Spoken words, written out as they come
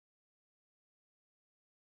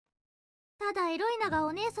ただエロイナが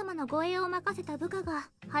お姉様の護衛を任せた部下が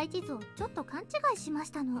配置図をちょっと勘違いしまし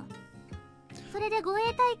たの。それで護衛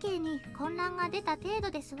体系に混乱が出た程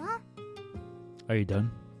度ですわ。Are you done?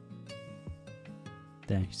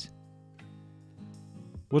 Thanks.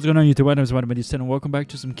 What's going on YouTube? My name is VitaminDStain and welcome back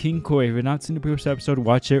to some Kinkoi. If you've not seen the previous episode,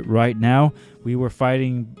 watch it right now. We were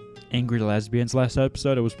fighting angry lesbians last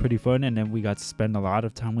episode. It was pretty fun, and then we got to spend a lot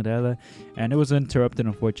of time with Elle, and it was interrupted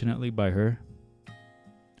unfortunately by her.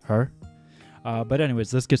 But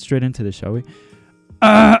anyways, let's get straight into this, shall we?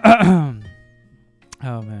 Oh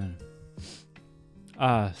man.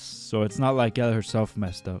 So it's not like Elle herself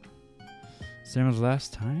messed up. Same as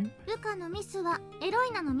last time?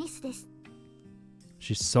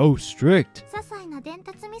 She's so strict. 些細な伝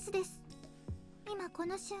達ミスです。今こ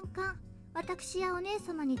の瞬間、私やお姉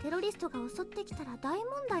様にテロリストが襲ってきたら大問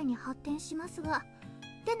題に発展しますが、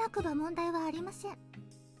でなくば問題はありません。が、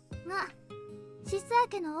シスア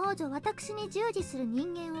家の王女私に従事する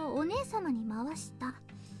人間をお姉様に回した。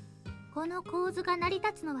この構図が成り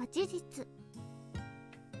立つのは事実。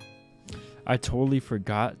I totally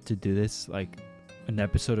forgot to do this like an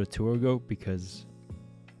episode or two ago because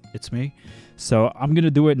it's me. So I'm gonna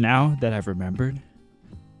do it now that I've remembered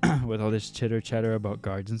with all this chitter chatter about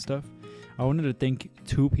guards and stuff. I wanted to thank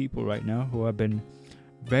two people right now who have been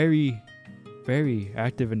very, very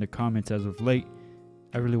active in the comments as of late.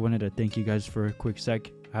 I really wanted to thank you guys for a quick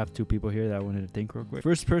sec. I have two people here that I wanted to thank real quick.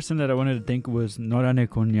 First person that I wanted to thank was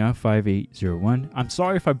Noranekonya5801. I'm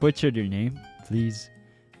sorry if I butchered your name. Please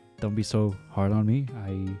don't be so hard on me.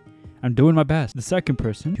 I'm doing my best. The second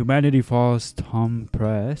person, Humanity Falls Tom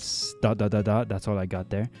Press. ... That's all I got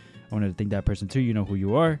there. I wanted to thank that person too. You know who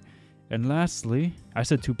you are. And lastly, I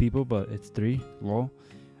said two people, but it's three. Lol.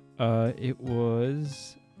 It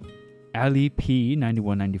was Ali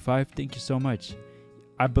P9195. Thank you so much.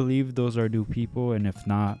 I believe those are new people, and if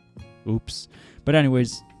not, oops. But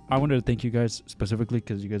anyways, I wanted to thank you guys specifically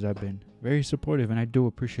because you guys have been very supportive, and I do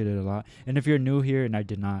appreciate it a lot. And if you're new here and I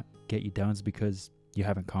did not get you down, it's because you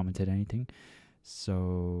haven't commented anything.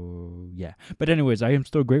 So yeah. But anyways, I am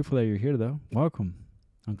still grateful that you're here though. Welcome.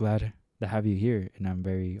 I'm glad to have you here, and I'm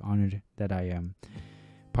very honored that I am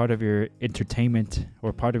part of your entertainment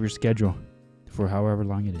or part of your schedule for however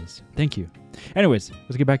long it is. Thank you. Anyways,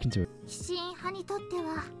 let's get back into it.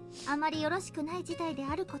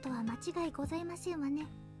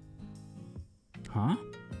 Huh?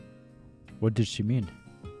 What did she mean?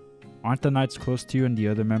 Aren't the knights close to you and the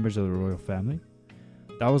other members of the royal family?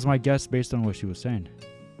 That was my guess based on what she was saying.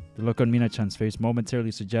 The look on Mina-chan's face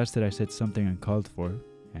momentarily suggested I said something uncalled for,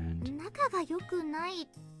 and... 仲が良くない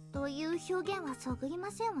という表現はそぐりま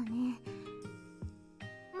せんわね。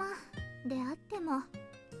まあ、であっても、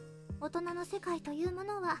大人の世界というも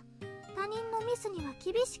のは他人のミスには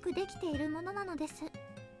厳しくできているものなのです。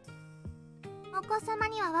お子様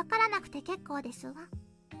にはわからなくて結構ですわ。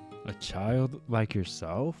A child like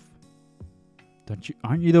yourself?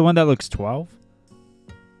 Aren't you the one that looks 12?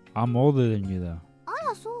 I'm older than you though. あ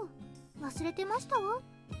らそう。忘れてましたわ。も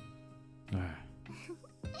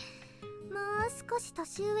う少し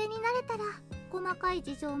年上になれたら細かい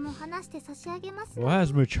事情も話して差し上げます。What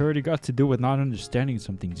has maturity got to do with not understanding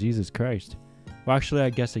something? Jesus Christ. Well, actually, I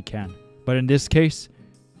guess it can. But in this case,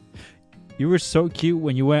 you were so cute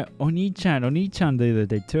when you went Oni-chan the other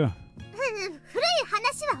day too. 古い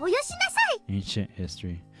話はおよしなさい。 Ancient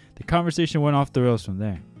history. The conversation went off the rails from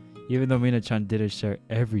there. Even though Mina-chan didn't share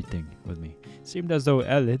everything with me. It seemed as though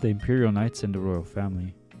Elle, the Imperial Knights and the royal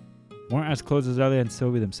family, weren't as close as Elle and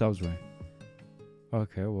Sylvie themselves were.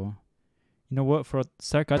 Okay, well, you know what? For a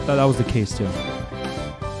sec, I thought that was the case too.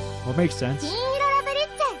 Well, it makes sense.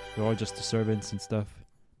 They're all just the servants and stuff.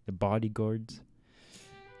 The bodyguards.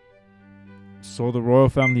 So the royal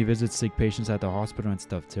family visits sick patients at the hospital and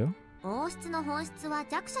stuff too? 王室の本質は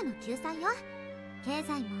弱者の救済よ。経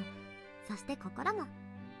済も、そして心も。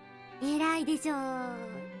偉いでしょう。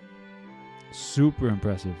Super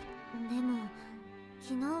impressive. でも、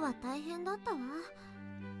昨日は大変だったわ。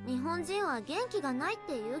日本人は元気がないっ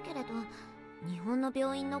て言うけれど、日本の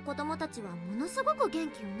病院の子供たちはものすごく元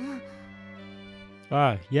気よね。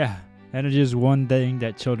Yeah. Energy is one thing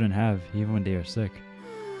that children have, even when they are sick.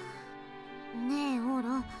 ねえ、オー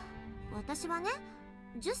ロ。私はね、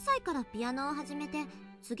10歳からピアノを始めて、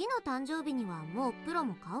次の誕生日にはもうプロ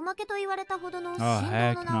も顔負けと言われたほどの新郎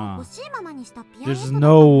の名を欲しいままにしたピアニストだった。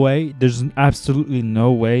There's absolutely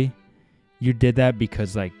no way you did that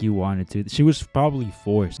because like you wanted to. She was probably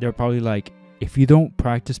forced. They're probably like, if you don't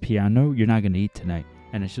practice piano, you're not gonna eat tonight.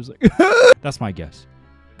 And then she was like, that's my guess.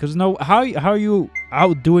 Because no, how are you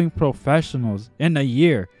outdoing professionals in a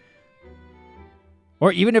year?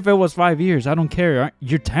 Or even if it was 5 years, I don't care.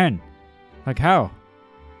 You're 10. Like how?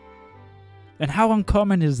 And how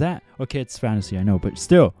uncommon is that? Okay, it's fantasy, I know, but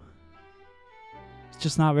still. It's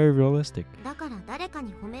just not very realistic. だから誰か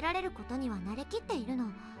に褒められることには慣れきっているの。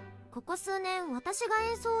ここ数年私が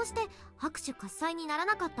演奏をして拍手喝采になら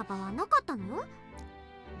なかった場はなかったのよ。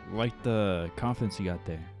Like the confidence you got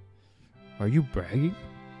there. Are you bragging?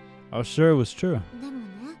 I was sure it was true. でも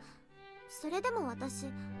ね、それでも私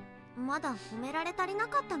まだ褒められ足りな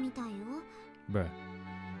かったみたいよ。Bruh.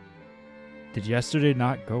 Did yesterday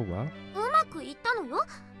not go well? うまくいったのよ。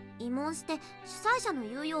慰問して主催者の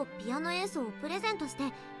言うようピアノ演奏をプレゼントして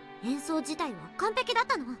演奏自体は完璧だっ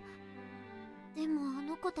たの。でもあ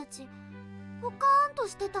の子たちポカーンと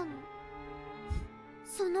してたの。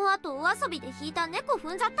その後お遊びで弾いた猫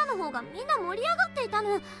踏んじゃったの方がみんな盛り上がっていた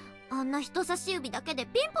の。あんな人差し指だけで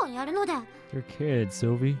ピンポンやるので。You're kids,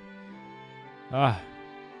 Sylvie.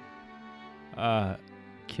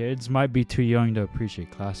 Kids might be too young to appreciate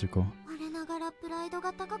classical. 我ながらプライド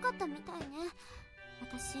が高かったみたいね。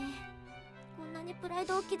私こんなにプライ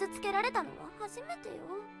ドを傷つけられたのは初めてよ。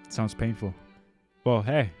Sounds painful. Well,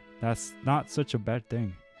 hey, that's not such a bad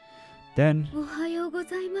thing. Then おはようご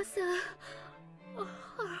ざいます。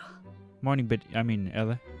morning, but I mean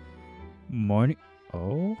Ella. Morning.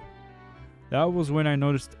 Oh, that was when I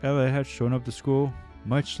noticed Ella had shown up to school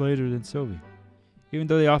much later than Sylvie. Even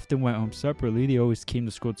though they often went home separately, they always came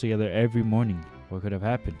to school together every morning. What could have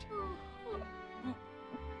happened?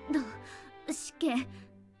 試験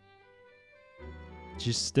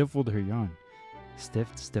She stifled her yawn.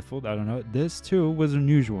 Stifled? I don't know. This too was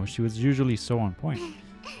unusual. She was usually so on point.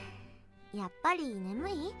 やっぱり眠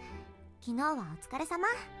い？昨日はお疲れ様。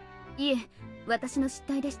いえ、私の失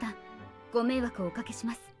態でした。ご迷惑をおかけし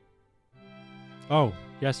ます。Oh,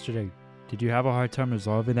 yesterday. Did you have a hard time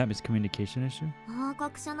resolving that miscommunication issue? 報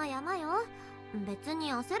告書の山よ。別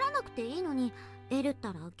に焦らなくていいのに、エルっ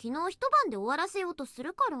たら昨日一晩で終わらせようとす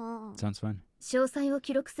るから。Sounds fun. 詳細を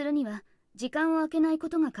記録するには時間を空けないこ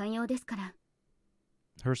とが肝要ですから。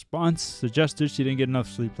Her response suggested she didn't get enough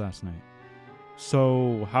sleep last night.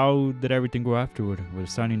 So, how did everything go afterward? With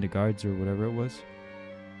assigning the guards or whatever it was?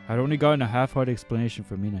 I'd only gotten a half-hearted explanation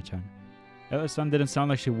from Mina-chan. Ella-san didn't sound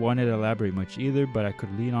like she wanted to elaborate much either, but I could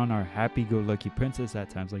lean on our happy-go-lucky princess at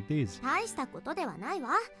times like these. 大したことではないわ。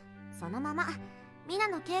そのままミナ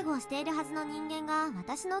の警護をしているはずの人間が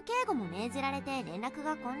私の警護も命じられて連絡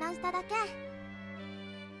が混乱しただけ。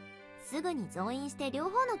すぐに増員して両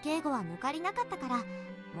方の警護は抜かりなかったから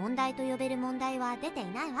問題と呼べる問題は出て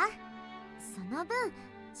いないわ。その分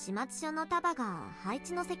始末書の束が配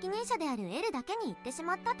置の責任者であるエルだけに行ってし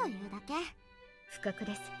まったというだけ。不覚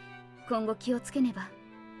です。今後気をつけねば。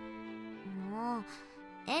もう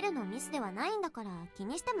エルのミスではないんだから気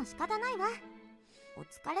にしても仕方ないわ。お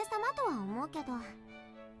疲れ様とは思うけど。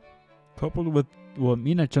Coupled with what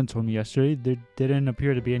Mina-chan told me yesterday, there didn't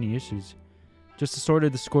appear to be any issues. Just a sort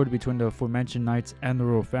of discord between the aforementioned knights and the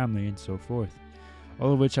royal family and so forth.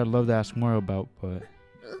 All of which I'd love to ask more about, but...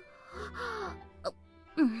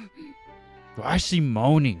 Why is she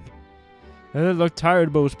moaning? Ella looked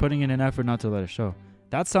tired but was putting in an effort not to let it show.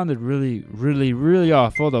 That sounded really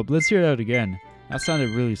off. Hold up, let's hear that again. That sounded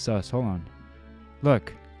really sus. Hold on.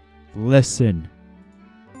 Look. Listen.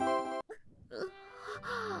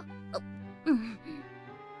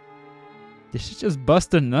 Did she just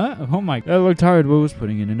bust a nut? Oh my. Ella looked tired but was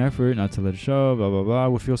putting in an effort not to let it show. Blah blah blah. I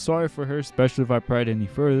would feel sorry for her, especially if I pried any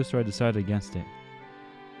further, so I decided against it.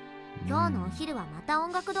 今日のお昼はまた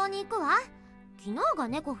音楽堂に行くわ。昨日が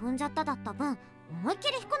猫踏んじゃっただった分思いっき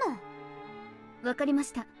り弾くの。わかりま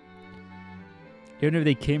した。 Even if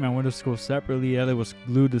they came and went to school separately, Ella was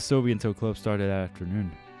glued to Sylvie until club started that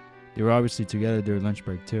afternoon. They were obviously together during lunch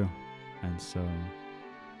break too. And so...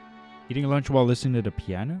 Eating lunch while listening to the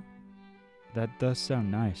piano? That does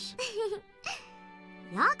sound nice.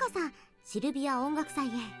 ようこそシルビア音楽祭へ。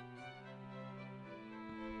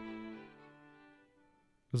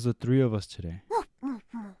It was the three of us today.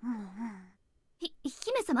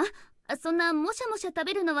 姫様、そんなもしゃもしゃ食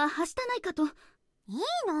べるのははしたないかと。いい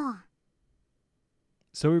の。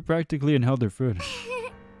So we practically inhaled her food.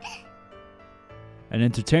 And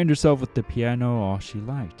entertained herself with the piano all she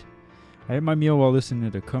liked. I ate my meal while listening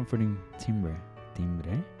to the comforting timbre.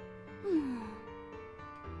 Timbre?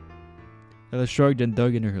 Ella shrugged and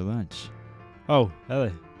dug into her lunch. Oh,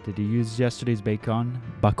 Ella, did you use yesterday's bacon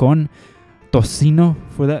tocino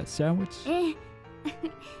for that sandwich? ええ。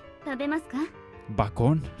食べますか？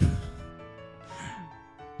 Bacon?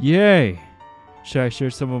 Yay! Should I share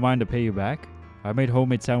some of mine to pay you back? I made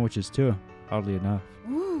homemade sandwiches too, oddly enough.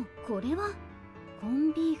 おお、これはコ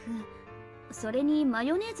ンビーフ。それにマ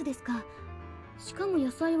ヨネーズですか。しかも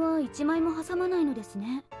野菜は一枚も挟まないのです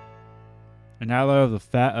ね。An ally of the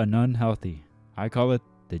fat and unhealthy. I call it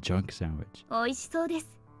the junk sandwich. 美味しそうです。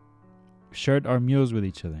 Shared our meals with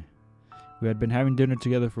each other. We had been having dinner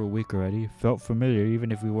together for a week already. Felt familiar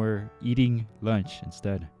even if we were eating lunch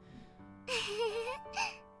instead.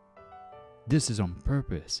 This is on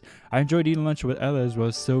purpose. I enjoyed eating lunch with Elle as well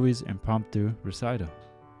as Sylvie's impromptu recital.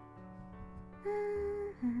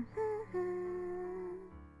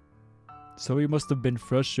 Sylvie must have been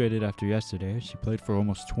frustrated after yesterday. She played for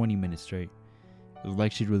almost 20 minutes straight. It was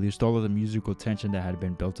like she'd released all of the musical tension that had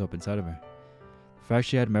been built up inside of her. The fact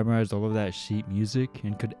she had memorized all of that sheet music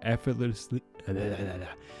and could effortlessly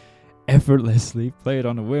play it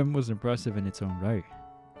on a whim was impressive in its own right.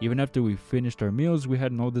 Even after we finished our meals, we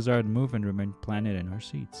had no desire to move and remained planted in our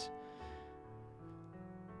seats.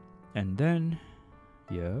 And then,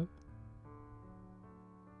 yeah.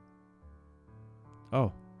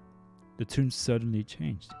 Oh, the tune suddenly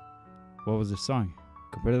changed. What was the song?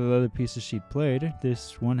 Compared to the other pieces she played,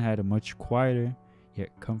 this one had a much quieter yet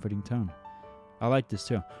comforting tone. I like this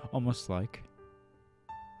too, almost like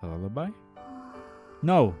a lullaby?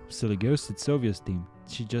 No, silly ghost, it's Sylvia's theme.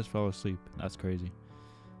 She just fell asleep. That's crazy.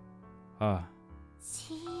 Ah.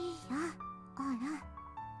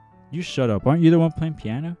 You shut up. Aren't you the one playing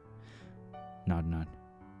piano? Nod, nod.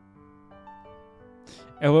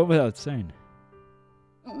 And what without saying?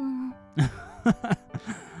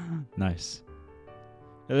 Nice.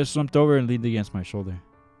 Elle slumped over and leaned against my shoulder.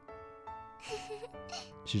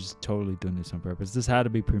 She's totally doing this on purpose. This had to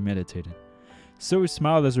be premeditated. Zoe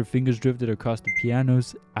smiled as her fingers drifted across the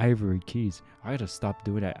piano's ivory keys. I gotta stop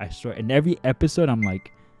doing that. I swear. In every episode, I'm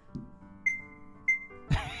like...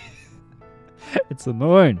 It's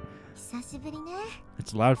annoying.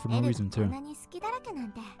 It's loud for no reason too.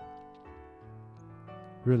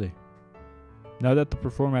 Really? Now that the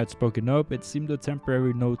performer had spoken up, it seemed the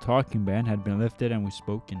temporary no-talking ban had been lifted and we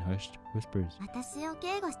spoke in hushed whispers.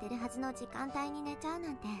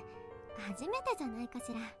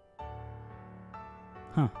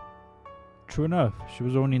 Huh. True enough, she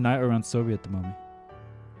was only night around Sylvie at the moment.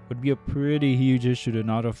 Would be a pretty huge issue to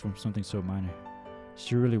nod off from something so minor.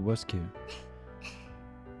 She really was cute.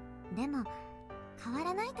 でも変わ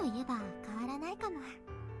らないといえば変わらないかも。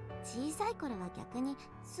小さい頃は逆に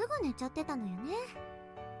すぐ寝ちゃってたのよね。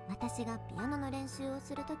私がピアノの練習を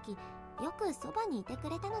するとき、よくそばにいてく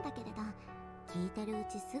れたのだけれど、聞いてるう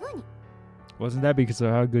ちすぐに。Wasn't that because of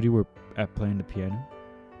how good you were at playing the piano?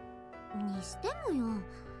 にしてもよ、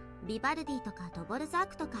ビバルディとかドボルザー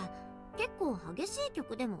クとか、結構激しい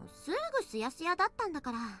曲でもすぐスヤスヤだったんだ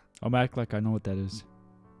から。I'll act like I know what that is.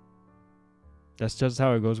 That's just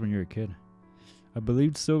how it goes when you're a kid. I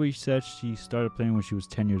believe Sylvie said she started playing when she was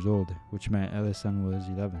 10 years old, which meant Ellie-san was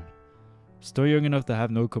 11. Still young enough to have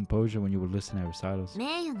no composure when you would listen at recitals.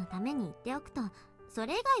 名誉のために言っておくと、そ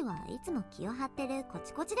れ以外はいつも気を張ってるコ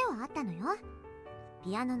チコチではあったのよ。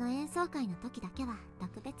ピアノの演奏会の時だけは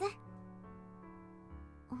特別。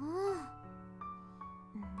おお。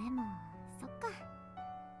でも、そっか。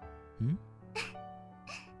ん？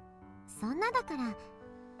そんなだから、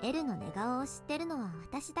エルの寝顔を知ってるのは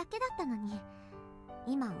私だけだったのに、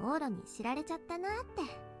今オーロに知られちゃったなって。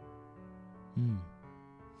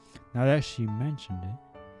Now that she mentioned it,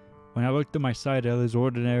 when I looked at my side, Ella's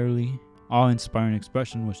ordinarily awe-inspiring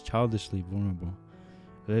expression was childishly vulnerable.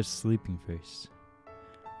 Ella's sleeping face.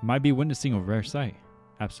 I might be witnessing a rare sight.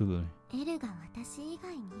 Absolutely. エルが私以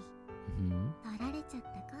外に取られちゃった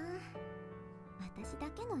か。私だ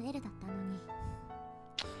けのエルだったのに。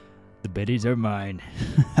The biddies are mine.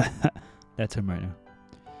 That's him right now.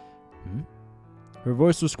 Her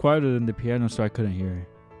voice was quieter than the piano, so I couldn't hear her.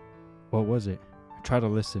 What was it? I tried to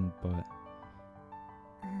listen, but...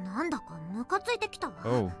 なんだかムカついてきたわ。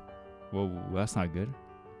Oh. Well, that's not good.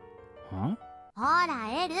 Huh? ほ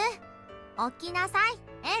ら、エル。起きなさい、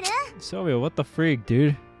エル。Sylvia, what the freak,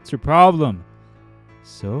 dude? What's your problem?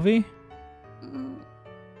 Sylvie?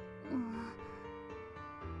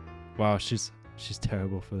 Wow, she's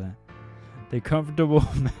terrible for that. The comfortable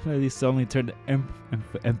melody suddenly turned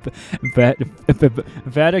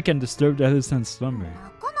emphatic and disturbed Ellison's slumber. な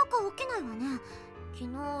かなか起きないわね。昨日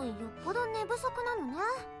よっぽど寝不足なのね。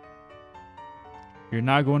You're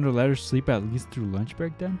not going to let her sleep at least through lunch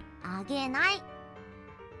break then? あげない。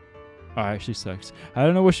Alright, she sucks. I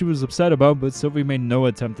don't know what she was upset about, but Sylvie made no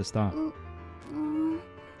attempt to stop.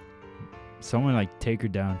 Someone take her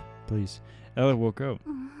down, please. Ella woke up.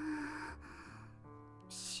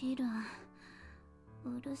 シル、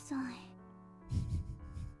うるさい。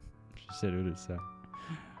She said it is sad.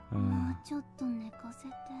 もうちょっと寝かせ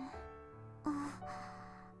て。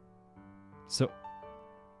So...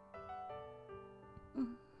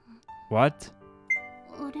 What?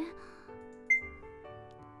 あれ、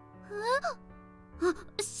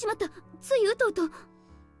しまった。ついうとうと。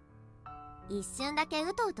一瞬だけ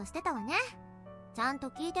うとうとしてたわね。ちゃんと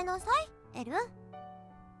聞いてなさい、エル。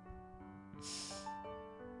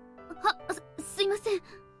すいません。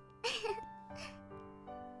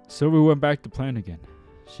Sylvie went back to playing again.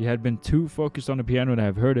 She had been too focused on the piano to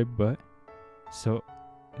have heard it, but so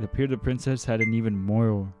it appeared the princess had an even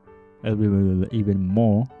more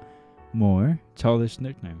childish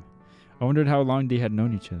nickname. I wondered how long they had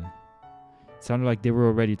known each other. It sounded like they were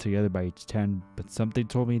already together by age 10, but something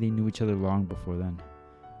told me they knew each other long before then.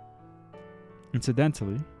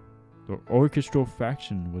 Incidentally, the orchestral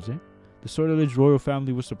faction, was it? The Sortilege royal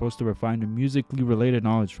family was supposed to refine the musically related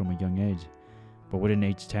knowledge from a young age. But wouldn't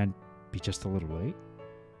age 10 be just a little late?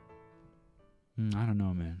 I don't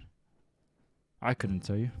know, man. I couldn't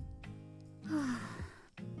tell you.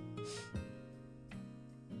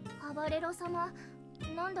 カバレロ様、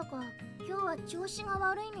なんだか今日は調子が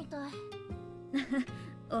悪いみたい。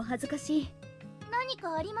お恥ずかしい。何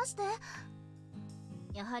かありまして？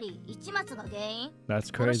やはり市松が原因？ That's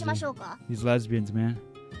殺 crazy. しましょうか？ These lesbians, man.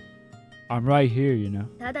 I'm right here, you know.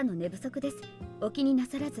 ただの寝不足です。お気にな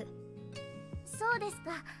さらず。そうです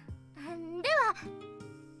か。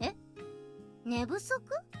では、寝不足？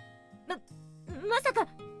まさか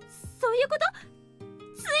そういうこと？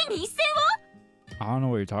ついに一戦を？ I don't know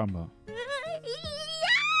what you're talking about.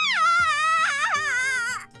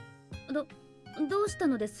 どうした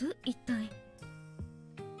のです一体？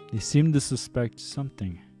 They seem to suspect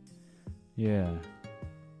something. Yeah,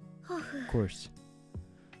 はふ of course.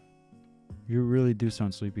 You really do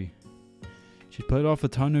sound sleepy. She put off a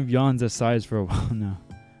ton of yawns and sighs for a while now.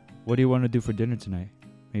 What do you want to do for dinner tonight?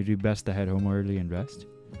 Maybe best to head home early and rest?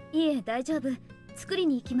 いえ、大丈夫。作り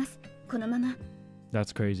に行きます。このまま。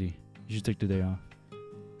 That's crazy. You should take the day off.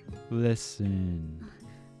 Listen.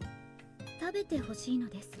 食べてほしいの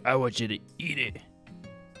です。I want you to eat it.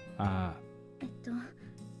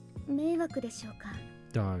 迷惑でしょうか。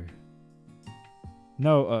 Dog.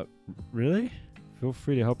 No, really? Feel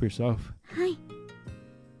free to help yourself. はい。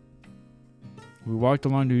 We walked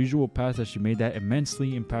along the usual path as she made that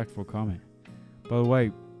immensely impactful comment. By the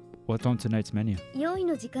way, what's on tonight's menu? 用意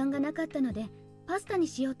の時間がなかったので、パスタに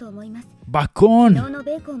しようと思います。 Bacon! 昨日の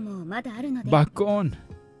ベーコンもまだあるので。 Bacon!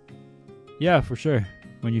 Yeah, for sure.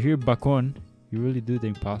 When you hear bacon, you really do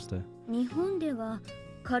think pasta. 日本では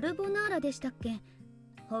カルボナーラでしたっけ？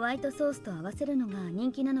ホワイトソースと合わせるのが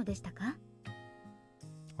人気なのでしたか？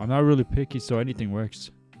 I'm not really picky, so anything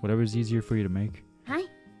works. Whatever's easier for you to make. はい。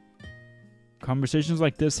 Conversations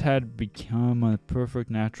like this had become a perfectly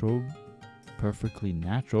natural,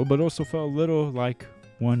 but also felt a little like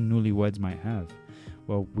one newlyweds might have.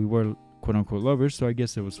 Well, we were quote-unquote lovers, so I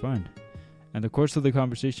guess it was fine. And the course of the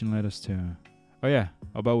conversation led us to... Oh yeah,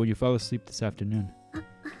 about when you fell asleep this afternoon. は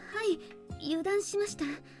い、油断しました。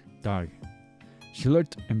 Dog. She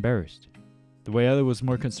looked embarrassed. The way Elle was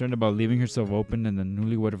more concerned about leaving herself open than the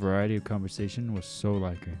newlywed variety of conversation was so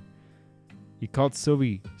like her. You called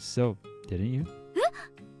Sylvie Syl, didn't you?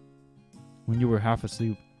 When you were half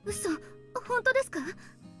asleep. 嘘、本当ですか？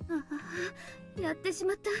やってし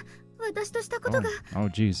まった。私としたことが。Oh,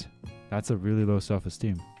 geez. That's a really low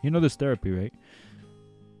self-esteem. You know there's therapy, right?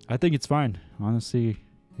 I think it's fine. Honestly,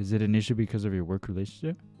 is it an issue because of your work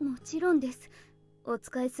relationship? もちろんです。お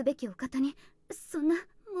使いすべきお方に、そんな、もう。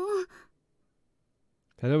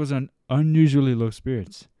That was an unusually low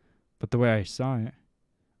spirits. But the way I saw it,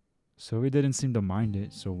 Sylvie didn't seem to mind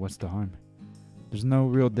it, so what's the harm? There's no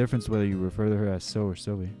real difference whether you refer to her as So or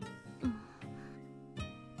Sylvie.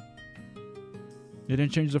 It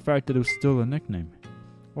didn't change the fact that it was still a nickname.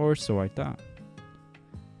 Or so I thought.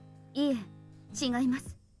 いえ、違いま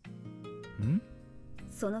す。Hmm?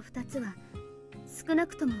 その二つは、少な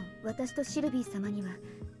くとも私とシルビー様には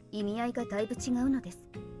意味合いがだいぶ違うのです。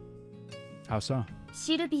How so?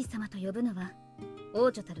 シルビー様と呼ぶのは、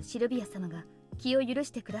王女たるシルビア様が気を許し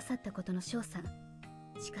てくださったことの賞賛。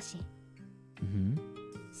しかし、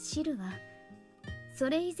シルはそ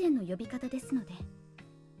れ以前の呼び方ですので。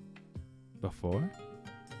Before?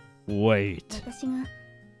 Wait. 私が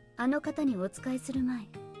あの方にお仕えする前、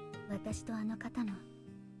私とあの方の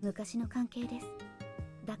昔の関係です。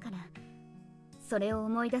だから、それを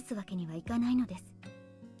思い出すわけにはいかないのです。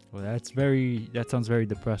Well, that sounds very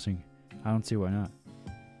depressing. I don't see why not.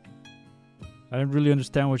 I didn't really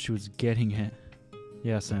understand what she was getting at.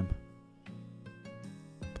 Yeah, Sam.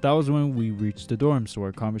 But that was when we reached the dorm, so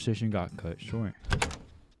our conversation got cut short.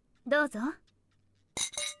 どうぞ。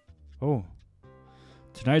 Oh.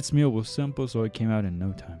 Tonight's meal was simple, so it came out in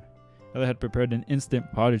no time. Elle had prepared an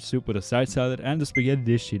instant pottage soup with a side salad and the spaghetti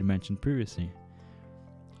dish she'd mentioned previously.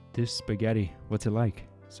 This spaghetti, what's it like?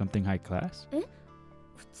 Something high class?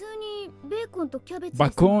 普通にベーコンとキャベツです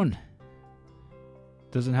が。 Bacon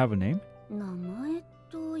doesn't have a name? 名前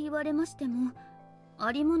と言われましても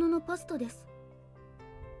ありもののパスタです。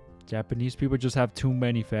 Japanese people just have too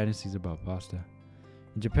many fantasies about pasta.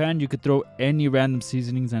 In Japan, you could throw any random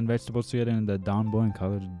seasonings and vegetables together in the danbo and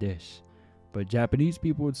call it a dish. But Japanese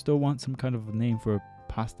people would still want some kind of a name for a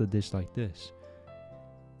pasta dish like this.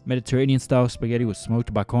 Mediterranean-style spaghetti with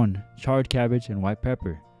smoked bacon, charred cabbage, and white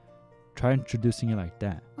pepper. Try introducing it like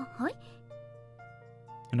that. はい。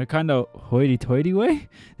 In a kind of hoity-toity way,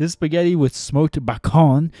 this spaghetti with smoked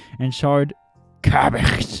bacon and charred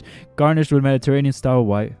cabbage, garnished with Mediterranean-style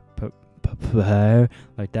white pepper,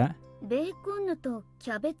 like that. ベーコンヌと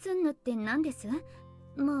キャベツンヌって何です？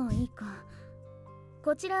まあいいか。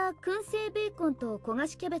こちら燻製ベーコンと焦が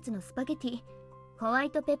しキャベツのスパゲティ、ホワ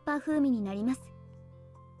イトペッパー風味になります。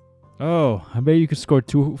 Oh, I bet you could score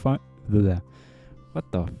What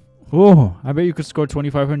the? Oh, I bet you could score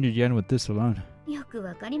 2,500 yen with this alone. よく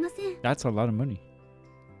わかりません。 That's a lot of money.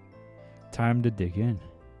 Time to dig in.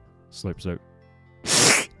 Slurp, slurp.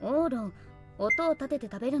 オーロン、音を立てて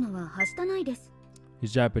食べるのははしたないです。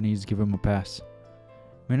 He's Japanese, give him a pass.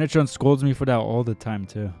 Mina-chan scolds me for that all the time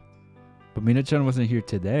too. But Mina-chan wasn't here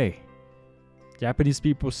today. Japanese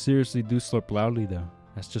people seriously do slurp loudly though.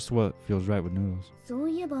 That's just what feels right with noodles. そう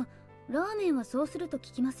いえば、ラーメンはそうすると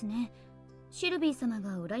聞きますね。シルビー様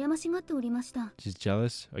が羨ましがっておりました。 She's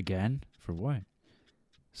jealous again? For what?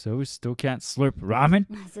 So we still can't slurp ramen?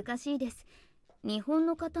 難しいです。日本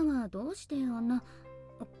の方はどうしてあんな、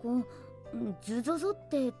こう、ズゾゾっ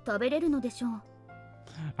て食べれるのでしょう。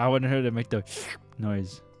 I wanted her to make the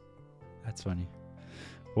noise. That's funny.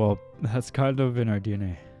 Well, that's kind of in our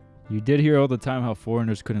DNA. You did hear all the time how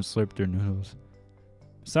foreigners couldn't slurp their noodles.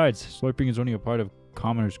 Besides, slurping is only a part of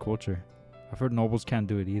commoners' culture. I've heard nobles can't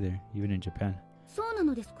do it either, even in Japan. そうな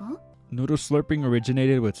のですか？ Noodle slurping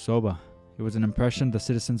originated with soba. It was an impression the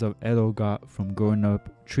citizens of Elle got from growing up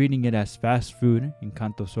treating it as fast food in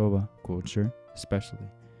Kanto soba culture, especially.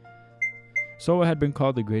 Soba had been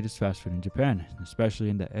called the greatest fast food in Japan, especially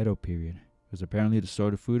in the Edo period. It was apparently the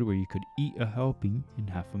sort of food where you could eat a helping in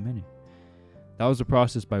half a minute. That was the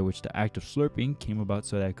process by which the act of slurping came about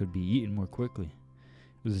so that it could be eaten more quickly.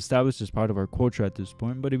 It was established as part of our culture at this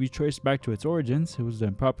point, but if you trace back to its origins, it was the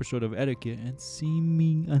improper sort of etiquette and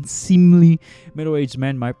unseemly middle-aged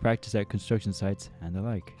men might practice at construction sites and the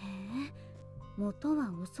like. へえ、元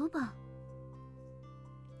はお蕎麦。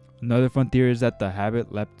 Another fun theory is that the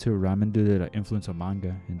habit leapt to ramen due to the influence of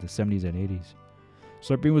manga in the 70s and 80s.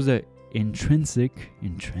 Slurping was an intrinsic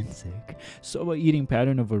soba eating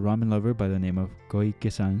pattern of a ramen lover by the name of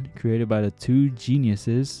Koike-san, created by the two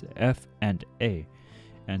geniuses F and A.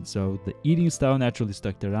 And so the eating style naturally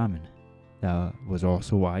stuck to ramen. That was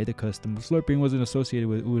also why the custom of slurping wasn't associated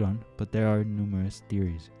with udon, but there are numerous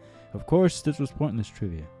theories. Of course, this was pointless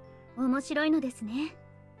trivia. 面白いのですね。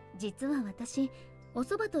実は私、お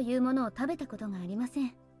蕎麦というものを食べたことがありませ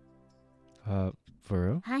ん。For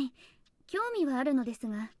real? はい、興味はあるのです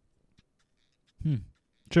が。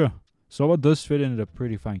Sure. Soba does fit into a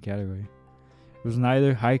pretty fine category. It was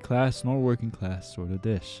neither high class nor working class sort of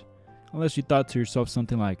dish. Unless you thought to yourself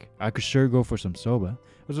something like, I could sure go for some soba.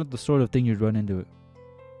 It wasn't the sort of thing you'd run into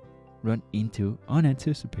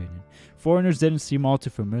unanticipated. Foreigners didn't seem all too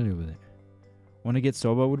familiar with it. Want to get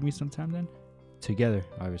soba with me sometime then? Together,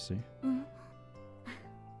 obviously.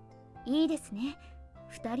 いいですね。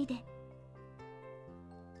二人で。 It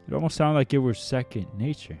almost sounded like it were second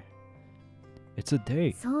nature. It's a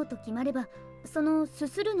date. そうと決まれば、そのす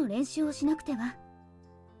するの練習をしなくては。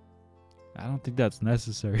 I don't think that's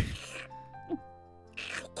necessary.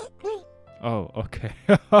 Oh, okay.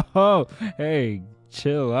 Hey,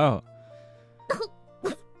 chill out.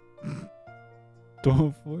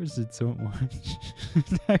 Don't force it so much.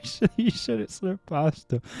 Actually, you shouldn't slurp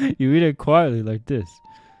pasta. You eat it quietly like this.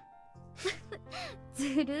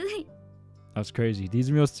 ずるい。 That's crazy. These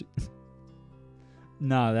meals...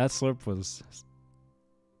 Nah, that slurp was...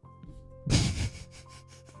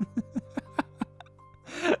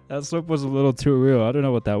 That slurp was a little too real. I don't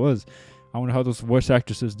know what that was. I wonder how those voice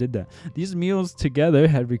actresses did that. These meals together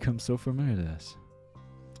had become so familiar to us.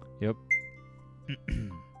 Yep.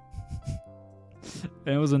 And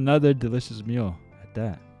it was another delicious meal at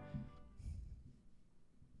that.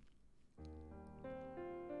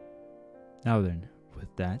 Now then,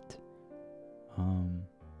 with that,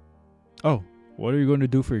 oh, what are you going to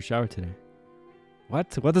do for your shower today?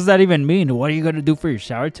 What? What does that even mean? What are you going to do for your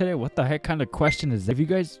shower today? What the heck kind of question is that?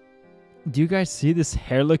 Do you guys see this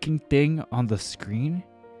hair-looking thing on the screen?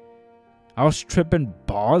 I was tripping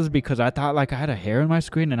balls because I thought like I had a hair in my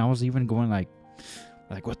screen, and I was even going like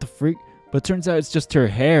what the freak? But turns out it's just her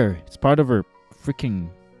hair. It's part of her freaking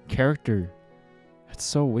character. That's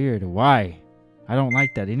so weird. Why? I don't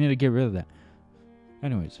like that. They need to get rid of that.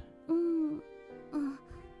 Anyways.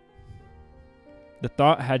 The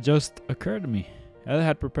thought had just occurred to me. Elle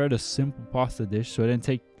had prepared a simple pasta dish, so it didn't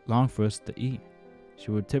take long for us to eat.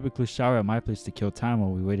 She would typically shower at my place to kill time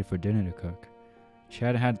while we waited for dinner to cook. She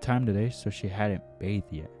hadn't had time today, so she hadn't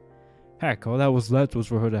bathed yet. Heck, all that was left was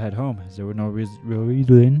for her to head home, as there were no reason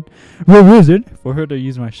for her to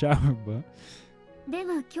use my shower, but...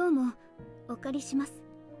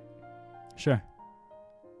 Sure.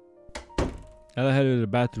 Elle headed to the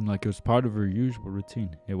bathroom like it was part of her usual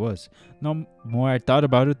routine. It was. No more I thought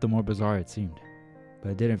about it, the more bizarre it seemed.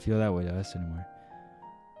 But it didn't feel that way to us anymore.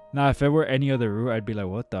 Now, if it were any other route, I'd be like,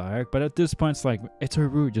 what the heck? But at this point, it's like, it's her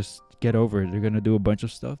route. Just get over it. They're going to do a bunch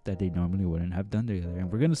of stuff that they normally wouldn't have done together.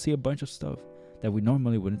 And we're going to see a bunch of stuff that we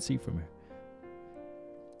normally wouldn't see from her.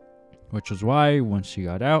 Which was why, once she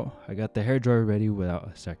got out, I got the hairdryer ready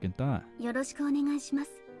without a second thought.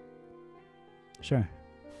 Sure.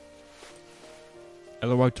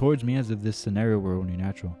 Elle walked towards me as if this scenario were only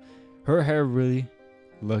natural. Her hair really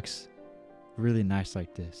looks really nice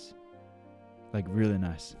like this. Like really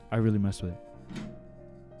nice. I really mess with it.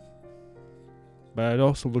 But it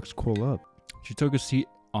also looks cool up. She took a seat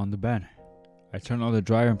on the bed. I turned on the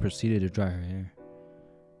dryer and proceeded to dry her hair.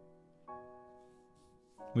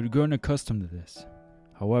 We'd grown accustomed to this.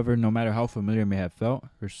 However, no matter how familiar it may have felt,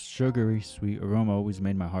 her sugary sweet aroma always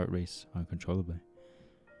made my heart race uncontrollably.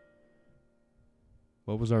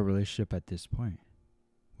 What was our relationship at this point?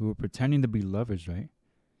 We were pretending to be lovers, right?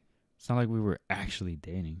 It's not like we were actually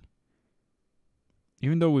dating.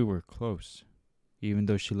 Even though we were close, even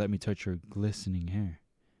though she let me touch her glistening hair,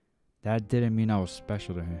 that didn't mean I was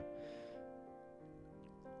special to her.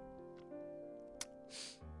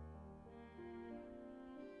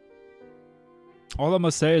 All I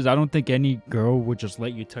must say is I don't think any girl would just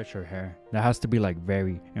let you touch her hair. That has to be like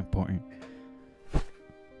very important.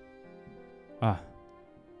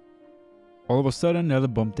 All of a sudden, Elle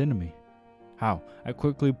bumped into me. How? I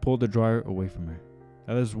quickly pulled the dryer away from her.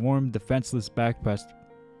 Elle's warm, defenseless back pressed...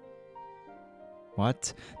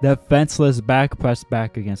 What? Defenseless back pressed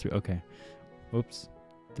back against me. Okay. Oops.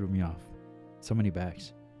 Threw me off. So many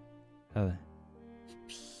backs. Elle.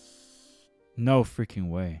 No freaking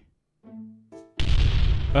way.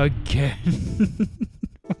 Again.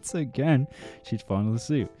 Once again, she'd fallen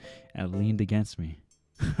asleep and leaned against me.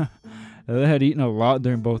 Elle had eaten a lot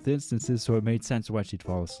during both instances, so it made sense why she'd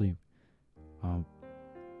fall asleep.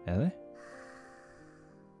 Elle?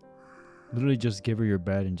 Literally just give her your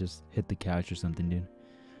bed and just hit the couch or something, dude.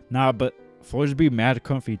 Nah, but floors be mad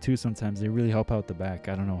comfy too sometimes. They really help out the back.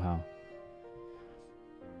 I don't know how.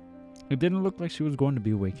 It didn't look like she was going to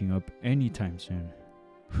be waking up anytime soon.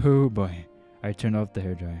 Oh boy. I turned off the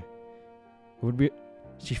hairdryer. It would be...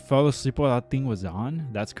 She fell asleep while that thing was on?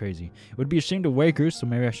 That's crazy. It would be a shame to wake her, so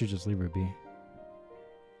maybe I should just leave her be.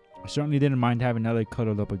 I certainly didn't mind having Elle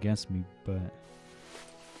cuddled up against me, but...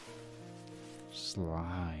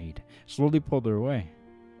 Slide. Slowly pulled her away.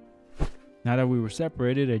 Now that we were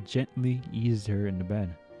separated, I gently eased her in the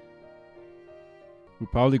bed. We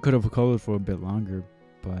probably could have cuddled for a bit longer,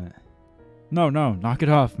 but... No, knock it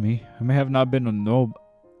off, me. I may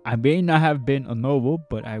not have been a noble,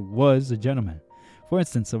 but I was a gentleman. For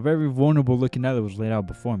instance, a very vulnerable looking Elle was laid out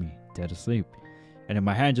before me, dead asleep. And if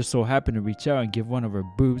my hand just so happened to reach out and give one of her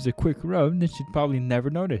boobs a quick rub, then she'd probably never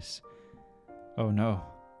notice. Oh no.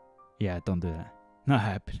 Yeah, don't do that. Not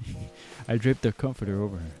happening. I draped the comforter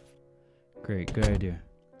over her. Great, good idea.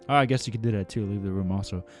 Oh, I guess you could do that too, leave the room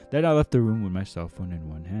also. Then I left the room with my cell phone in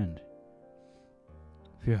one hand.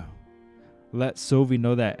 Phew. Let Sylvie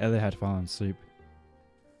know that Elle had fallen asleep.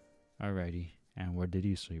 Alrighty, and where did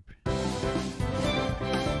you sleep?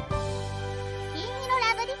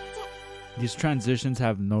 These transitions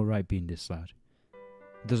have no right being this loud.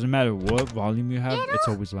 It doesn't matter what volume you have, it's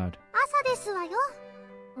always loud.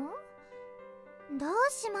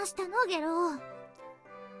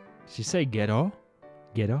 She say ghetto?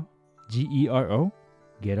 Ghetto? G-E-R-O?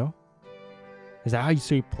 Ghetto? Is that how you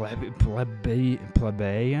say plebeian?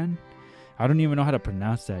 I don't even know how to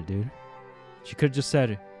pronounce that, dude. She could have just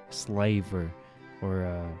said slave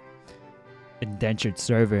or indentured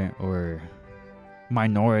servant or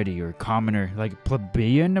minority or commoner. Like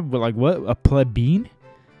plebeian? Like what? A plebeian?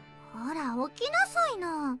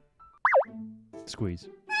 Squeeze.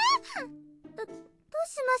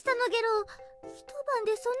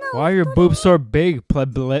 Why are your boobs so big,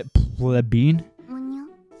 plebeian?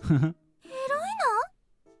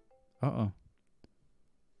 Uh-oh.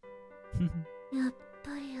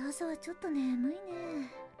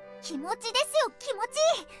 気持ちですよ、気持ち。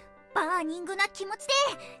バーニングな気持ちで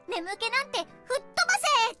眠気なんて吹っ飛ば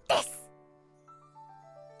せです。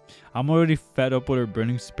 I'm already fed up with her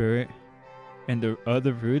burning spirit and the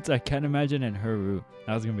other roots. I can't imagine in her root.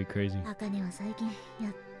 That was gonna be crazy. 茜は最近や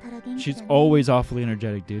ったら元気 She's だね。 always awfully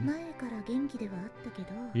energetic, dude. 前から元気ではあったけど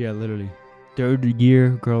Yeah, literally. Third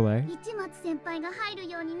year girl, eh? 市松先輩が入る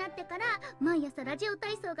ようになってから毎朝ラジオ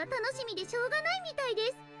体操が楽しみでしょうがないみたい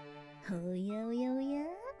です。おやおやおや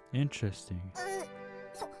Interesting.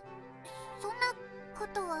 そんなこ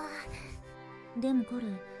とは。でも彼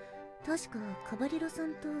確かカバリロさ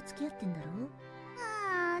んと付き合ってんだろ。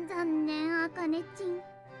ああ残念、茜ちん。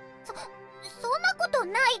そんなこと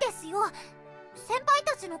ないですよ。先輩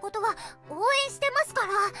たちのことは応援してますか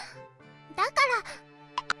ら。だか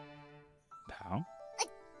ら How?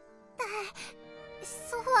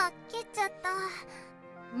 そうは蹴っちゃった。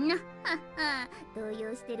なっはっは、動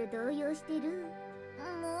揺してる動揺してる。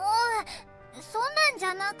もうそんなんじ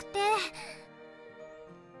ゃなくて。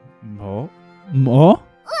Mo?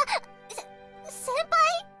 先輩、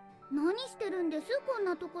何してるんですこん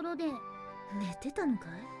なところで。寝てたのか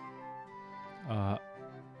い？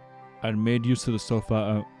 I'd made use of the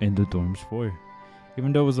sofa in the dorms floor.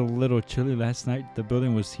 Even though it was a little chilly last night, the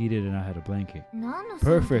building was heated and I had a blanket. 何の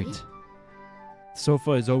騒ぎ？ Perfect. The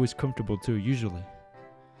sofa is always comfortable too, usually.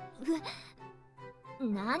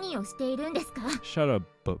 何をしているんですか？ Shut up,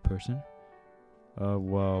 butt person.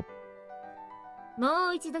 Well, も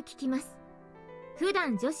う一度聞きます。普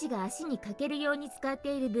段女子が足にかけるように使っ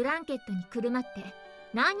ているブランケットにくるまって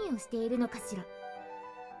何をしているのかしら。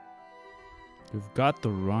 you've got the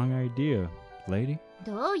wrong idea, lady.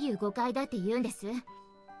 どういう誤解だって言うんです？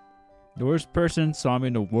 The worst person saw me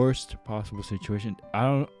in the worst possible situation. I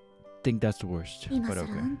don't think that's the worst, 今 but さらあ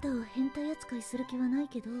okay. んたを変態扱いする気はない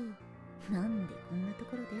けど、なんでこんなと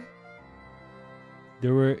ころで？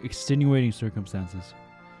 There were extenuating circumstances.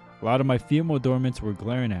 A lot of my female dormants were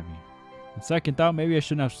glaring at me. On second thought, maybe I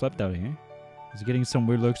shouldn't have slept out here. I was getting some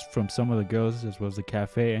weird looks from some of the girls as well as the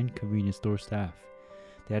cafe and convenience store staff.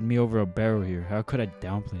 They had me over a barrel here. How could I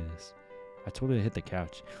downplay this? I told her to hit the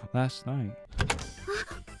couch. Last night. あ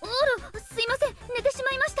ら、すいません、寝てし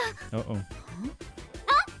まいました。 Uh-oh.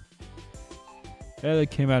 Elle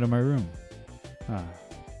came out of my room.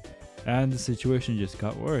 And the situation just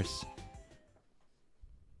got worse.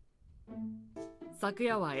 昨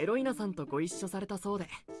夜はエロイナさんとご一緒されたそうで。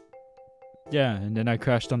 Yeah, and then I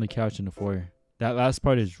crashed on the couch in the foyer. That last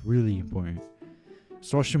part is really important.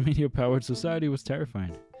 Social media powered society was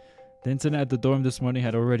terrifying. The internet at the dorm this morning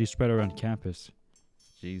had already spread around campus.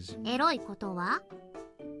 Jeez. エロいことは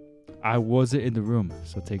I wasn't in the room,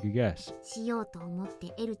 so take a guess. しようと思っ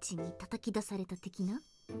てエルチンに叩き出された的な。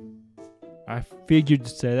 I figured to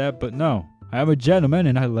say that, but no. I am a gentleman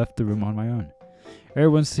and I left the room on my own.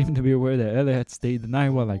 Everyone seemed to be aware that Elle had stayed the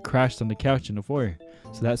night while I crashed on the couch in the foyer,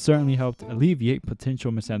 so that certainly helped alleviate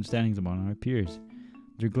potential misunderstandings among our peers.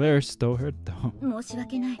 Their glare still hurt though. 申し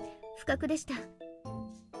訳ない。不覚でした。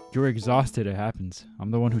 You were exhausted, it happens.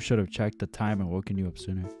 I'm the one who should have checked the time and woken you up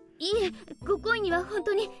sooner. いえ、ご恋には本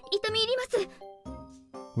当に痛み入ります。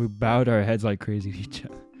 We bowed our heads like crazy to each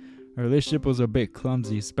other. Our relationship was a bit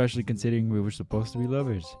clumsy, especially considering we were supposed to be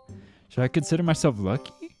lovers. Should I consider myself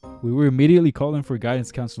lucky? We were immediately calling for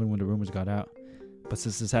guidance counseling when the rumors got out. But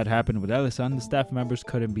since this had happened with Ellison, the staff members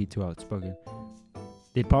couldn't be too outspoken.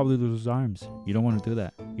 They'd probably lose arms. You don't want to do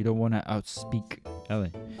that. You don't want to outspeak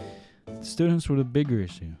Elle. The students were the bigger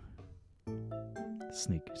issue.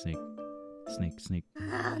 Sneak, sneak, sneak, sneak.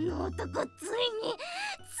 あの男ついに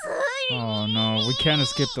Oh no, we can't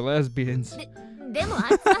escape the lesbians. でも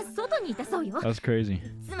あいつは外にいたそうよ。 That's crazy.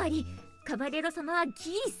 つまりカバレロ様はギ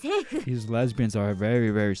リセーフ。 These lesbians are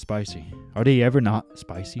very, very spicy. Are they ever not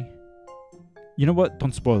spicy? You know what?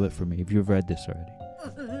 Don't spoil it for me if you've read this already.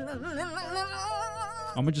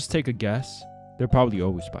 I'm gonna just take a guess. They're probably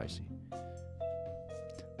always spicy.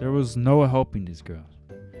 There was no helping these girls.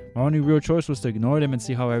 My only real choice was to ignore them and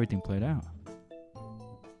see how everything played out.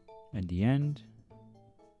 In the end,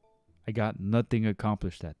 I got nothing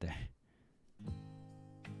accomplished that day.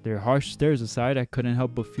 Their harsh stares aside, I couldn't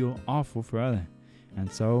help but feel awful for Elle.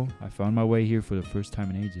 And so, I found my way here for the first time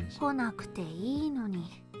in ages. 来なくていいの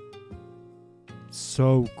に。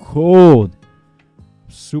 So cold!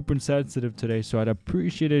 Super sensitive today, so I'd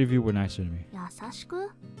appreciate it if you were nicer to me. 優しく？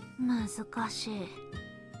難しい。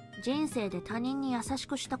人生で他人に優し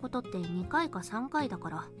くしたことって2回か3回だか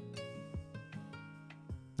ら。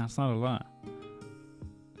 That's not a lot.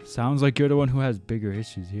 Sounds like you're the one who has bigger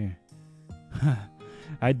issues here.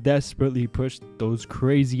 I desperately pushed those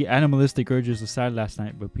crazy animalistic urges aside last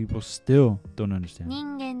night, but people still don't understand.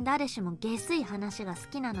 人間誰しも下水話が好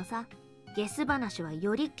きなのさ。ゲス話は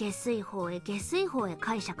より下水方へ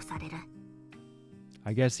解釈される。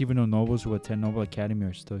I guess even though nobles who attend Noble Academy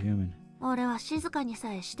are still human. 俺は静かに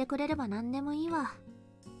さえしてくれれば何でもいいわ。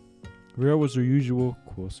Ria was her usual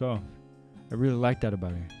cool self. I really like that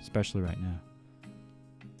about her, especially right now.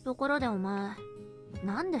 ところでお前、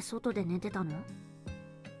なんで外で寝てたの？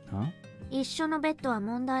 Huh? 一緒のベッドは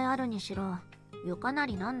問題あるにしろ、床な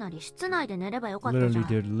りなんなり室内で寝ればよかったじゃん。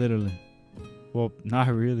Literally, dude, literally. Well, not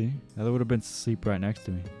really. Ella would have been asleep right next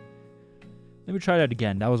to me. Let me try that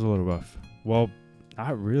again. That was a little rough. Well,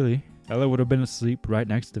 not really. Ella would have been asleep right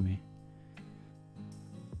next to me.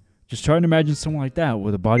 Just try to imagine someone like that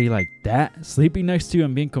with a body like that sleeping next to you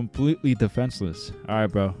and being completely defenseless.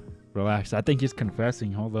 Alright, bro. Relax. I think he's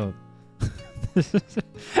confessing. Hold up.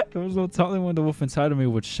 There was no telling when the wolf inside of me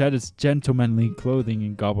would shed its gentlemanly clothing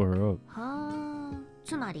and gobble her up. はあ、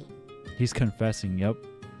つまり He's confessing, yep.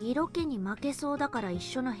 色気に負けそうだから一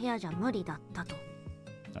緒の部屋じゃ無理だったと。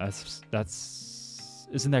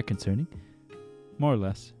Isn't that concerning? More or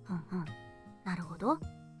less. なるほど。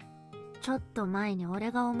ちょっと前に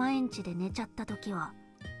俺がお前ん家で寝ちゃった時は、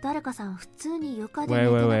誰かさん普通に床で寝て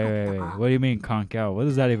なかったか。What do you mean conk out? What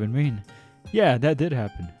does that even mean? Yeah, that did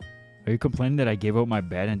happen. Are you complaining that I gave out my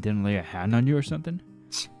bed and didn't lay a hand on you or something?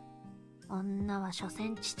 女は所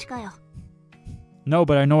詮父かよ。No,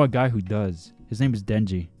 but I know a guy who does. His name is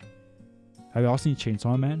Denji. Have you all seen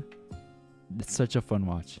Chainsaw Man? It's such a fun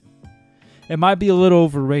watch. It might be a little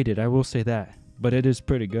overrated, I will say that, but it is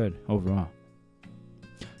pretty good overall.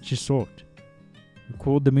 She sulked. Her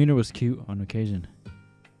cool demeanor was cute on occasion.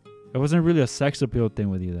 It wasn't really a sex appeal thing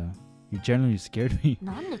with you though. You genuinely scared me.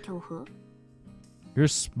 なんで恐怖？ You're a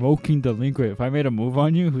smoking delinquent. If I made a move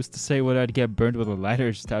on you, who's to say whether I'd get burned with a lighter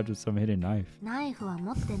or stabbed with some hidden knife? ナイフは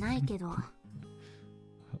持ってないけど。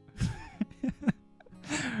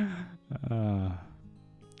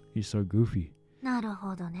He's so goofy. なる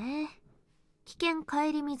ほどね。危険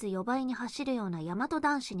顧みず予売に走るような大和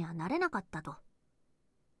男子にはなれなかったと。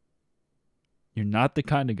You're not the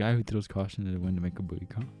kind of guy who throws caution to the wind to make a booty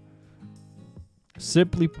call.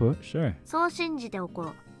 Simply put, sure. そう信じておこ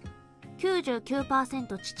う。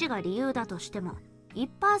99% 父が理由だとしても、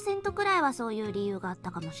1% くらいはそういう理由があっ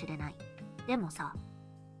たかもしれない。でもさ、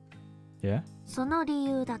Yeah? その理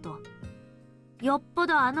由だと、よっぽ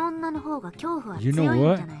どあの女の方が恐怖は強 You know いん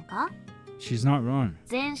what? じゃないか？ She's not wrong.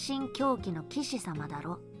 全身狂気の騎士様だ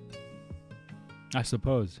ろ。I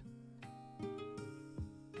suppose.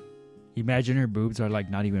 Imagine her boobs are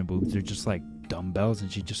like not even boobs. They're just like dumbbells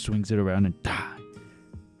and she just swings it around and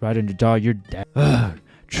right in the jaw, you're dead. Ugh,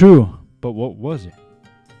 true. But what was it?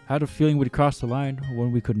 I had a feeling we'd cross the line,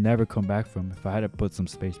 one we could never come back from if I had to put some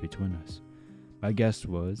space between us. My guess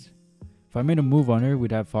was, if I made a move on her,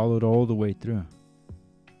 we'd have followed all the way through.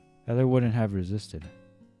 Heather wouldn't have resisted.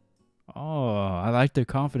 Oh, I like their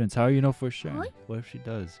confidence. How do you know for sure? What if she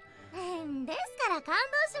does? ですから感動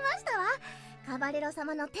しましたわ。カバレロ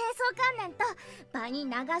様の低層観念と場に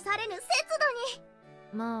流されぬ節度に。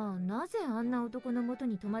まあなぜあんな男の元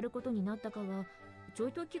に泊まることになったかはちょ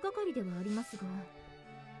いと気がかりではありますが、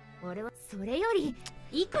俺はそれより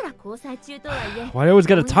いくら交際中とはいえ Why they always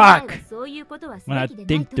gotta talk そういうことはす when I べき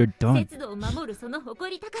でない think と they're done? 節度を守るその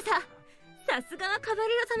誇り高さ、さすがはカバレ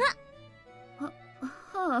ロ様。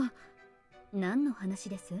はあ、何の話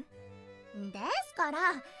です？ですから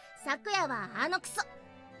昨夜はあのクソ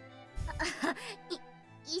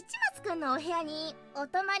市松くんのお部屋にお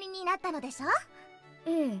泊まりになったのでしょ？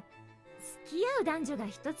ええ、付き合う男女が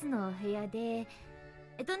一つのお部屋で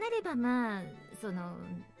となればまあその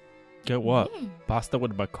Get what? Pasta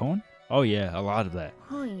with bacon? Oh yeah, a lot of that.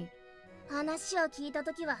 はい。話を聞いた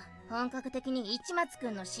ときは本格的に市松く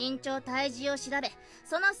んの身長体重を調べ、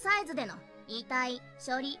そのサイズでの遺体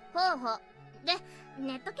処理方法で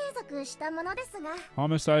ネット検索したものですが、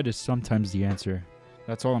 Homicide is sometimes the answer.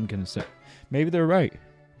 That's all I'm gonna say. Maybe they're right.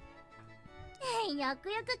 よく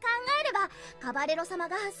よく考えればカバレロ様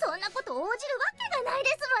がそんなこと応じるわけがないで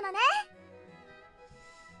すものね。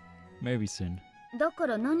 Maybe soon. だか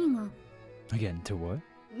ら何が Again, to what?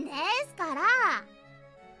 ですから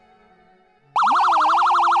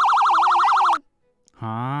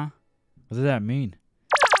Huh? What does that mean?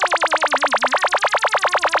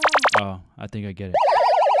 Oh, I think I get it.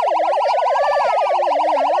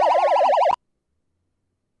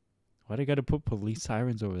 Why they gotta put police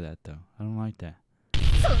sirens over that though? I don't like that.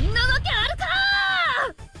 そんなわけあるか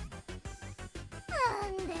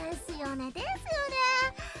ー。ですよねですよね。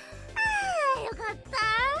ああよかった。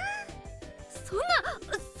そん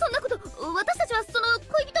なこと私たちはその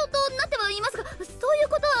恋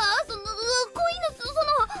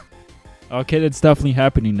Okay, that's definitely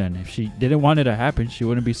happening then. If she didn't want it to happen, she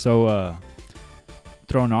wouldn't be so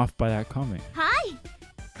thrown off by that comment. はい、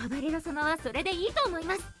カバレロ様はそれでいいと思い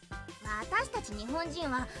ます。私たち日本人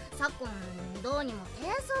は昨今どうにも低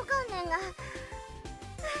層観念が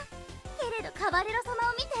けれどカバレロ様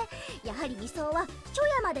を見てやはり理想は初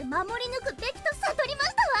夜まで守り抜くべきと悟りま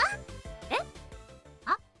した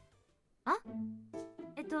わ。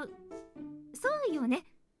そうよね。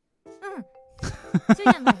初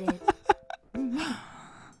夜まで。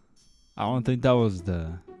I don't think that was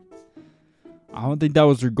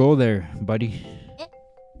her goal there, buddy.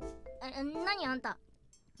 何あんた、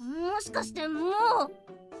もしかしても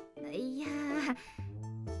う。いやー、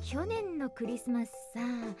去年のクリスマスさ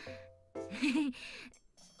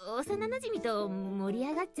幼なじみと盛り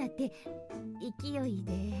上がっちゃって勢い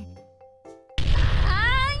で。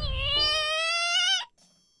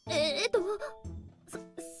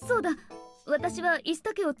そうだ、私はイス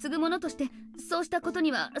タ家を継ぐ者としてそうしたこと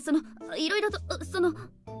にはいろいろとで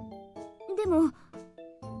も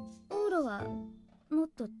オーロはもっ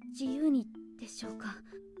と自由にでしょうか。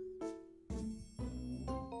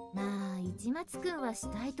まあ市松くんは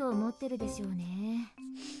したいと思ってるでしょうね。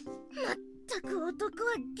まったく男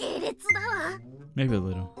は下劣だわ。 Maybe a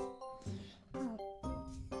little.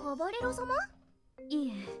 カバレロ様？い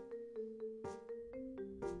え。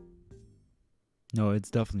No,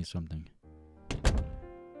 it's definitely something.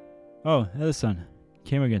 Oh, Elle-san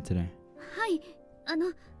came again today. はい、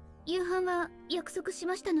夕飯は約束し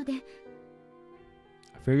ましたので。I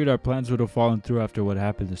figured our plans would have fallen through after what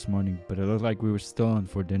happened this morning, but it looked like we were still in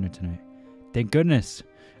for dinner tonight. Thank goodness!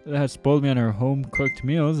 Elle had spoiled me on her home-cooked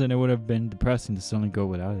meals, and it would have been depressing to suddenly go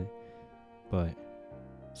without it. But,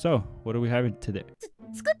 so, what are we having today?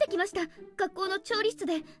 作ってきました。学校の調理室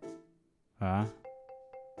で。Huh?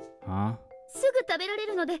 すぐ食べられ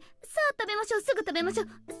るので、さあ食べましょう、すぐ食べましょう。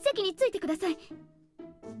席についてください。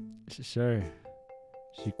Sure.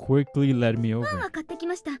 She quickly led me over. パンは買ってき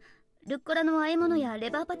ました。ルッコラの和え物やレ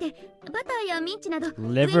バーパテ、バターやミンチなど、上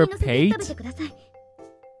に Liver 乗せて食べてください。コー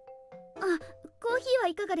ヒーは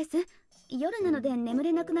いかがです？夜なので眠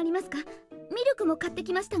れなくなりますか？ミルクも買って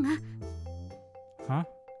きましたが。Huh?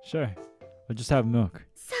 Sure. I'll just have milk.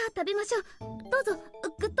 さあ食べましょう。どうぞ、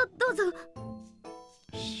ぐっとどうぞ。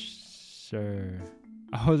Sure.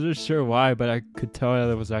 I wasn't sure why, but I could tell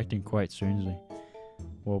Elle was acting quite strangely.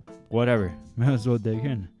 Well, whatever. Might as well dig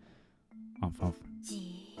in. Umf.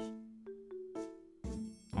 じ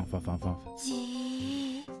Umf.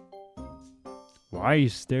 じ Why are you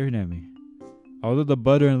staring at me? Although the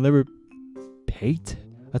butter and liver pate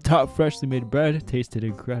atop freshly made bread tasted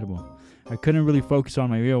incredible. I couldn't really focus on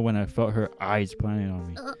my meal when I felt her eyes planning on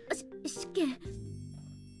me. しけ。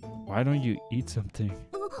Why don't you eat something?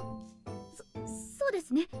 そうで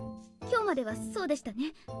すね。今日まではそうでした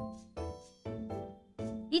ね。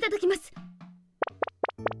いただきます。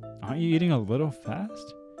 Aren't you eating a little fast?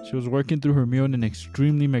 She was working through her meal in an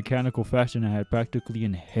extremely mechanical fashion and had practically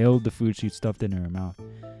inhaled the food she'd stuffed into her mouth.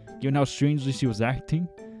 Given how strangely she was acting,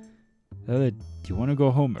 Elle, do you want to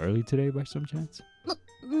go home early today by some chance?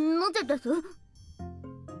 なぜです？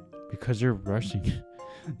 Because you're rushing.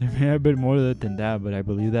 There may have been more to it than that, but I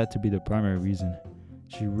believe that to be the primary reason.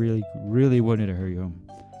 She really wanted to hurry home.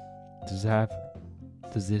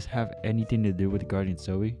 Does this have anything to do with guarding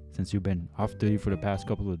Zoe, since you've been off duty for the past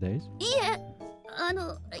couple of days?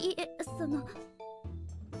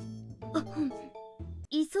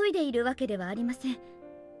 急いでいるわけではありません。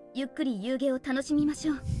ゆっくり夕げを楽しみまし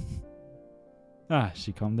ょう。 Ah,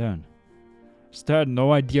 she calmed down. Still had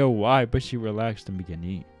no idea why, but she relaxed and began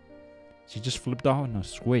eating. She just flipped on a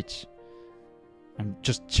switch and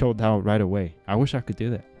just chilled out right away. I wish I could do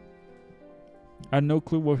that. I had no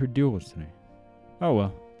clue what her deal was today. Oh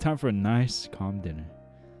well, time for a nice, calm dinner.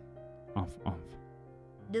 Umf.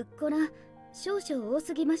 ルッコラ、少々多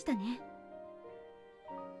すぎましたね。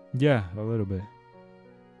 Yeah, a little bit.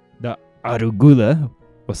 The arugula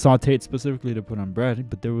was sauteed specifically to put on bread,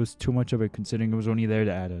 but there was too much of it considering it was only there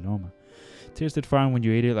to add aroma. It tasted fine when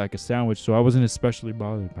you ate it like a sandwich, so I wasn't especially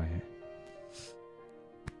bothered by it.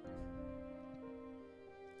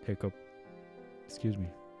 Hiccup. Excuse me.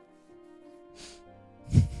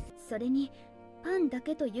 それにパンだ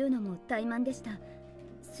けというのも怠慢でした。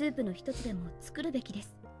スープの一つでも作るべきで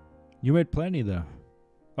す。 You made plenty though.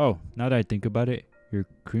 Oh, now that I think about it, your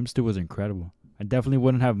cream stew was incredible. I definitely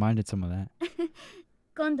wouldn't have minded some of that.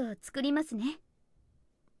 今度作りますね。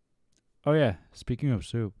 Oh yeah, speaking of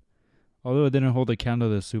soup. Although it didn't hold a candle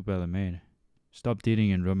to the soup Elle made, stopped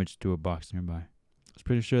eating and rummaged through a box nearby. I was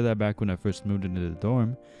pretty sure that back when I first moved into the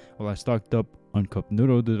dorm, while I stocked up on cup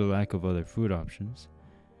noodle due to the lack of other food options.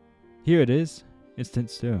 Here it is, instant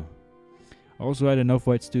stew. I also had enough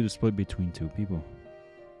white stew to split between 2 people.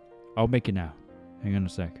 I'll make it now. Hang on a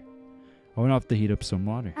sec. I went off to heat up some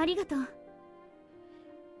water. ありがとう。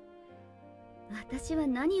私は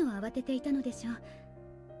何を慌てていたのでしょ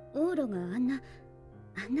う。オーロがあんな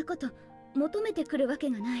こと求めてくるわ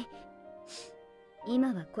けがない。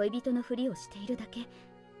今は恋人のふりをしているだけ。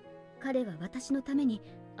彼は私のために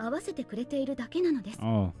合わせてくれているだけなのです。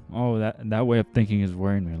Oh, that way of thinking is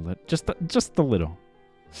worrying me a little. Just a little.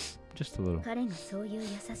 Just a little. 彼がそういう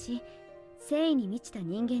優しい、誠意に満ちた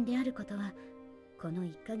人間であることは、この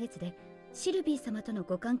1ヶ月でシルビー様との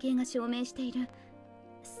ご関係が証明している。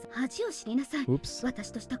恥を知りなさい。Oops.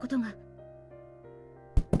 私としたことが。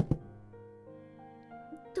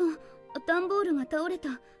段ボールが倒れ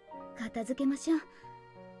た。片付けましょう。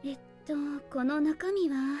この中身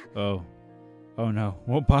は。Oh no.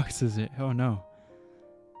 What box is it? Oh no.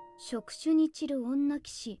 触手に散る女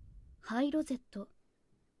騎士、ハイロゼット。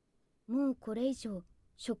もうこれ以上、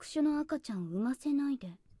触手の赤ちゃんを産ませないで。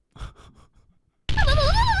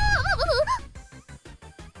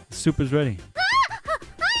Soup is ready. はい、あ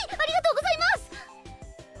りがとうございます。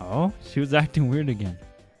Oh, she was acting weird again.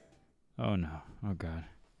 Oh no. Oh god.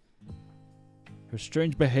 Her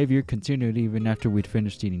strange behavior continued even after we'd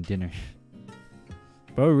finished eating dinner.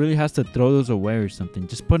 Bro really has to throw those away or something.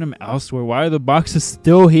 Just put them elsewhere. Why are the boxes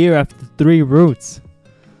still here after 3 roots?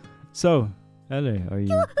 So, Elle, are you... 今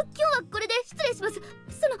日はこれで失礼します。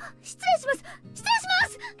失礼します。失礼し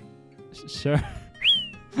ます。 Sure.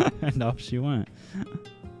 And off she went.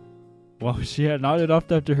 Well, she had nodded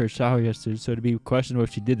off after her shower yesterday, so it'd be questionable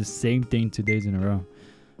if she did the same thing 2 days in a row.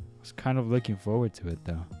 I was kind of looking forward to it,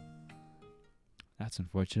 though. That's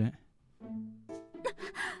unfortunate.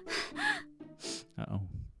 Uh-oh.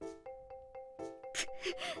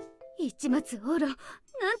 市松オーロ、なん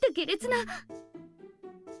て下劣な。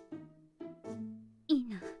いい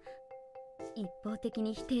な。一方的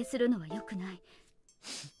に否定するのは良くない。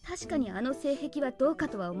確かにあの性癖はどうか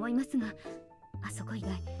とは思いますが、あそこ以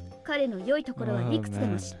外、彼の良いところはいくつで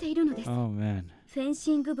も知っているのです。フェン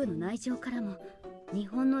シング部の内情からも、日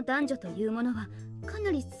本の男女というものはか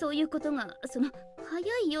なりそういうことが早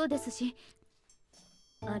いようですし、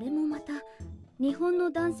あれもまた日本の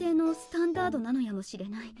男性のスタンダードなのやもしれ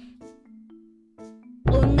ない。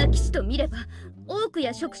女騎士と見れば多く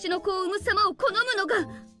や触手の子を産む様を好むの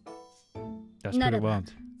が、ならば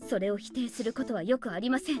それを否定することはよくあり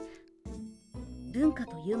ません。文化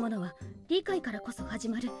というものは理解からこそ始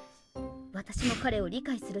まる。私も彼を理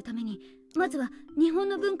解するために、まずは日本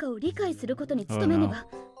の文化を理解することに努めねば。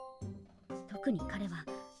特に彼は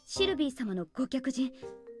シルビー様のご客人、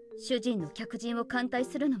主人の客人を歓待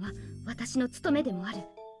するのは私の務めでもある。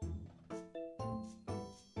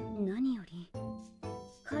何より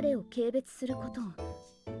彼を軽蔑することを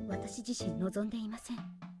私自身望んでいません。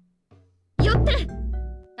よって。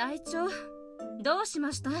隊長、どうし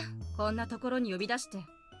ました？こんなところに呼び出して。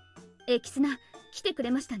エキスナ、来てく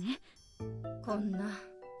れましたね。こんな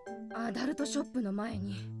アダルトショップの前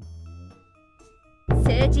に。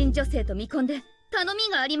成人女性と見込んで頼み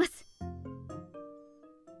があります。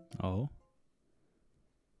Oh.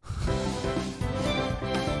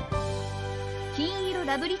 金色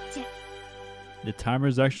ラブリッチェ。 The timer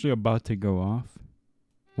is actually about to go off.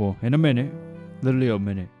 Well, in a minute. Literally a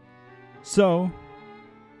minute. So,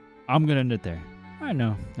 I'm gonna end it there. I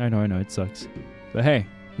know, it sucks. But hey,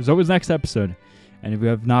 there's always next episode. And if you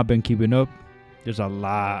have not been keeping up, there's a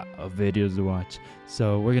lot of videos to watch.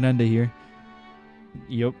 So we're gonna end it here.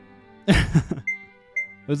 Yup.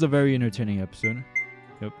 It was a very entertaining episode.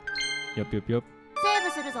 Yup.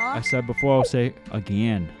 I said before, I'll say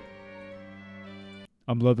again.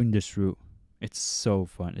 I'm loving this route. It's so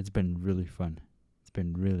fun. It's been really fun. It's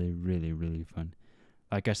been really, really, really fun.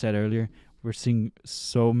 Like I said earlier, we're seeing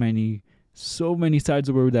so many sides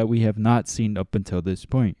of her that we have not seen up until this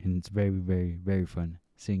point. And it's very, very, very fun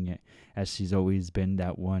seeing it, as she's always been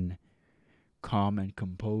that one calm and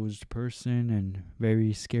composed person and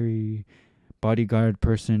very scary bodyguard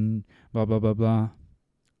person, blah, blah, blah, blah.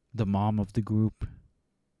 The mom of the group.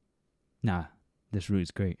 Nah, this route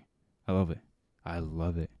is great. I love it. I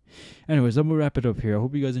love it. Anyways, I'm gonna wrap it up here. I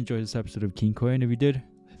hope you guys enjoyed this episode of Kinkoi, and if you did,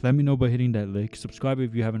 let me know by hitting that like. Subscribe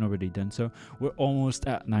if you haven't already done so. We're almost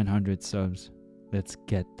at 900 subs. Let's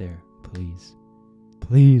get there, please.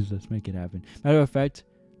 Please, let's make it happen. Matter of fact,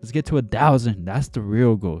 let's get to 1,000. That's the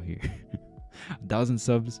real goal here. 1,000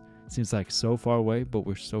 subs seems like so far away, but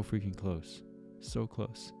we're so freaking close. So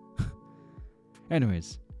close.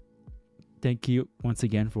 Anyways, thank you once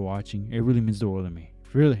again for watching. It really means the world to me.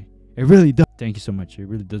 Really. It really does. Thank you so much. It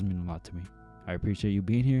really does mean a lot to me. I appreciate you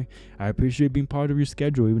being here. I appreciate being part of your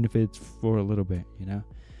schedule, even if it's for a little bit, you know?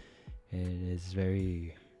 It is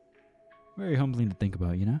very, very humbling to think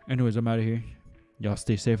about, you know? Anyways, I'm out of here. Y'all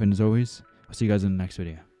stay safe, and as always, I'll see you guys in the next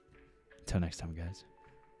video. Until next time, guys.